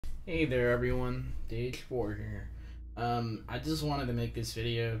Hey there everyone, Dage4 here. I just wanted to make this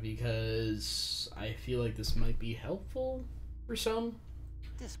video because I feel like this might be helpful for some.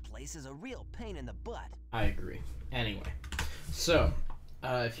 This place is a real pain in the butt. I agree. Anyway, so,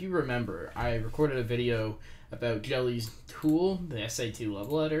 if you remember, I recorded a video about Jelly's tool, the SA2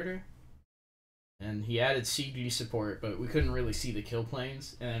 level editor. And he added CG support, but we couldn't really see the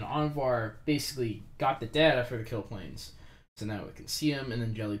Killplanes. And Anvar basically got the data for the Killplanes. So now we can see them, and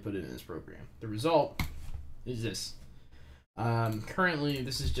then Jelly put it in his program. The result is this. Currently,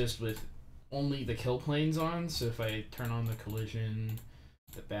 this is just with only the Killplanes on. So if I turn on the collision,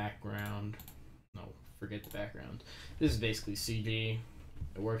 the background, no, forget the background. This is basically CG.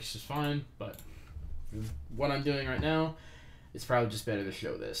 It works just fine, but what I'm doing right now, it's probably just better to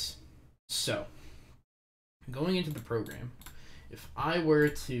show this. So, going into the program, if I were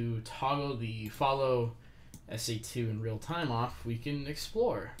to toggle the follow SA2 in real time off, we can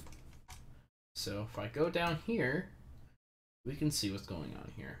explore. So if I go down here, we can see what's going on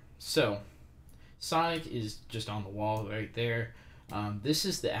here. So Sonic is just on the wall right there. This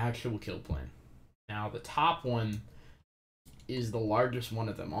is the actual kill plane. Now the top one is the largest one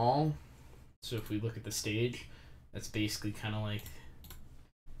of them all. So if we look at the stage, that's basically kind of like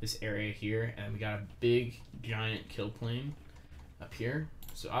this area here, and we got a big giant kill plane up here.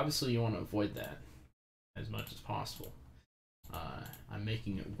 So obviously you want to avoid that as much as possible. I'm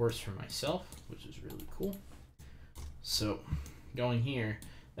making it worse for myself, which is really cool. So going here,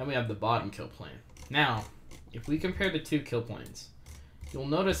 then we have the bottom kill plane. Now, if we compare the two kill planes, you'll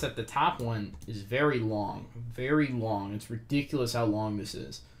notice that the top one is very long, very long. It's ridiculous how long this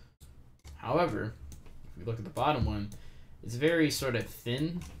is. However, if we look at the bottom one, it's very sort of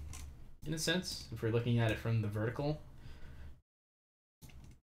thin in a sense, if we're looking at it from the vertical.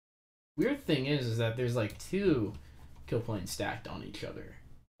 Weird thing is that there's like two kill planes stacked on each other,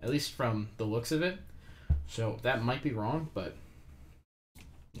 at least from the looks of it. So that might be wrong, but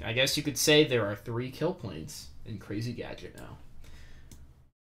I guess you could say there are 3 kill planes in Crazy Gadget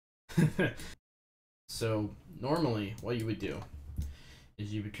now. So normally what you would do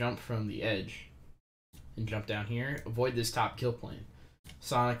is you would jump from the edge and jump down here, avoid this top kill plane.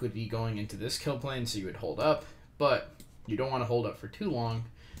 Sonic would be going into this kill plane, so you would hold up, but you don't want to hold up for too long,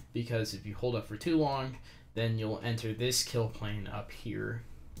 because if you hold up for too long, then you'll enter this kill plane up here,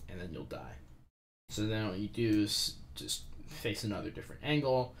 and then you'll die. So then what you do is just face another different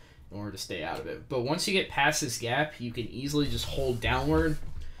angle in order to stay out of it. But once you get past this gap, you can easily just hold downward,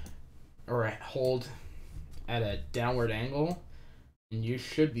 or hold at a downward angle, and you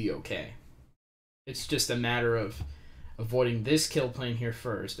should be okay. It's just a matter of avoiding this kill plane here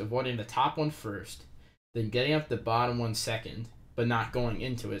first, avoiding the top one first, then getting up the bottom one second, but not going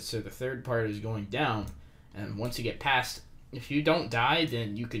into it, so the third part is going down, and once you get past, if you don't die,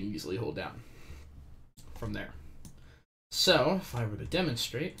 then you can easily hold down from there. So, if I were to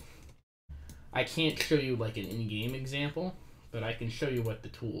demonstrate, I can't show you like an in-game example, but I can show you what the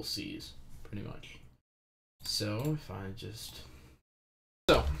tool sees, pretty much. So, if I just...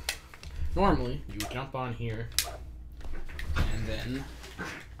 So, normally, you would jump on here, and then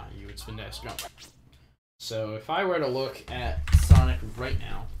you would spin dash jump. So if I were to look at Sonic right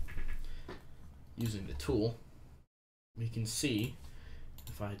now, using the tool, we can see,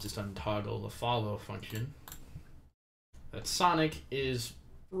 if I just untoggle the follow function, that Sonic is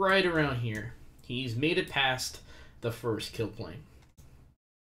right around here. He's made it past the first kill plane.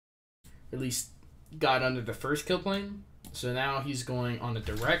 At least got under the first kill plane, so now he's going on a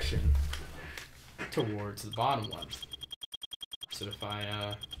direction towards the bottom one. So if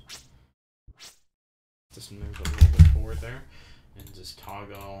I just move a little bit forward there and just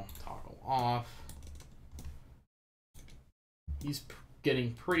toggle off, he's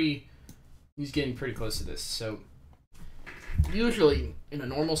getting pretty close to this. So usually in a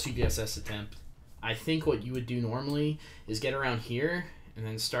normal CGSS attempt, I think what you would do normally is get around here and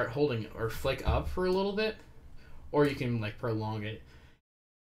then start holding or flick up for a little bit, or you can like prolong it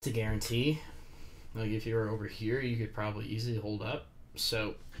to guarantee. Like if you were over here, you could probably easily hold up.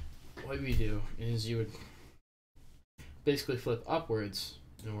 So what we do is you would basically flip upwards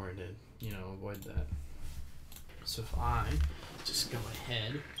in order to, avoid that. So if I just go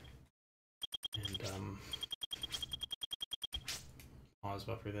ahead and pause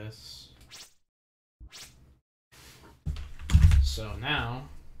buffer this. So now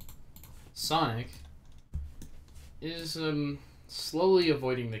Sonic is slowly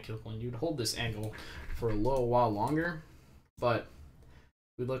avoiding the kill plane. You'd hold this angle for a little while longer, but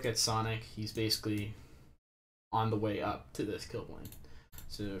we look at Sonic, he's basically on the way up to this kill plane.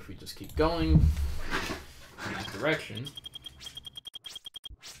 So if we just keep going in that direction,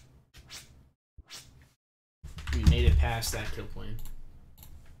 made it past that kill plane.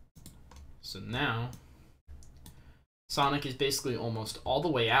 So now Sonic is basically almost all the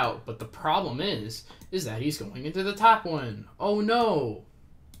way out, but the problem is that he's going into the top one. Oh no!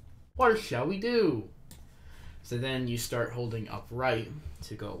 What shall we do? So then you start holding up right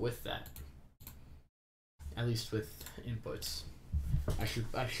to go with that. At least with inputs.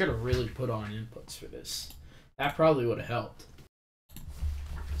 I should have really put on inputs for this. That probably would have helped.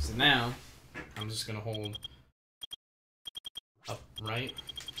 So now I'm just gonna hold up right.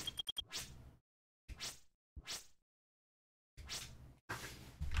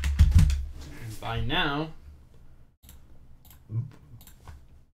 And by now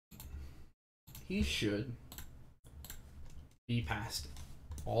he should be past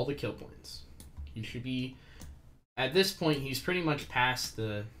all the kill points. He should be, at this point, he's pretty much past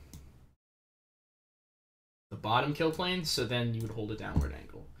the bottom kill plane, so then you would hold a downward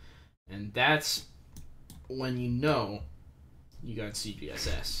angle. And that's when you know you got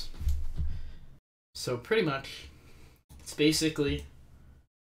CGSS. So pretty much, it's basically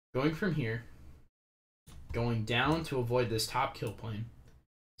going from here, going down to avoid this top kill plane,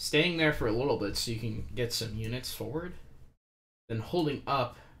 staying there for a little bit so you can get some units forward, then holding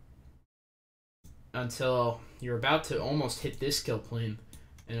up until you're about to almost hit this kill plane,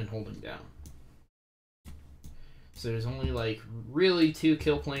 and then holding down. So there's only like really 2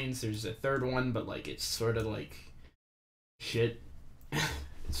 kill planes. There's a third one, but like it's sort of like shit.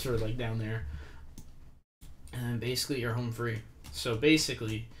 It's sort of like down there. And then basically you're home free. So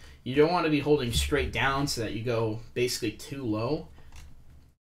basically you don't want to be holding straight down so that you go basically too low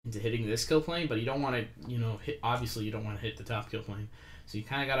into hitting this kill plane, but you don't want to, you know, hit, obviously you don't want to hit the top kill plane. So you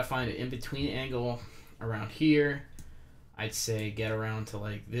kind of got to find an in-between angle around here. I'd say get around to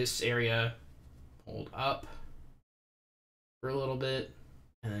like this area, hold up for a little bit,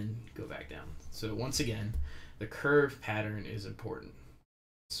 and then go back down. So once again, the curve pattern is important.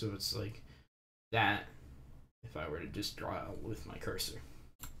 So it's like that if I were to just draw out with my cursor.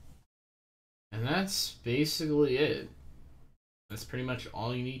 And that's basically it. That's pretty much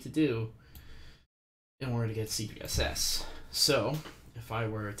all you need to do in order to get CGSS. So if I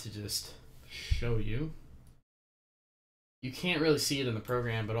were to just show you, you can't really see it in the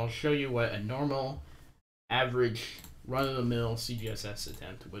program, but I'll show you what a normal, average, run-of-the-mill CGSS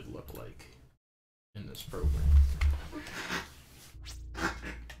attempt would look like in this program.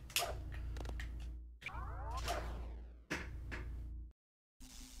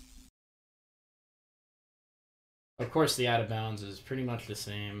 Of course, the out of bounds is pretty much the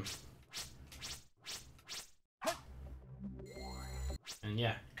same. And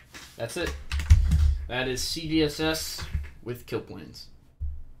yeah, that's it. That is CGSS with Killplanes.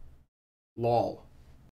 LOL.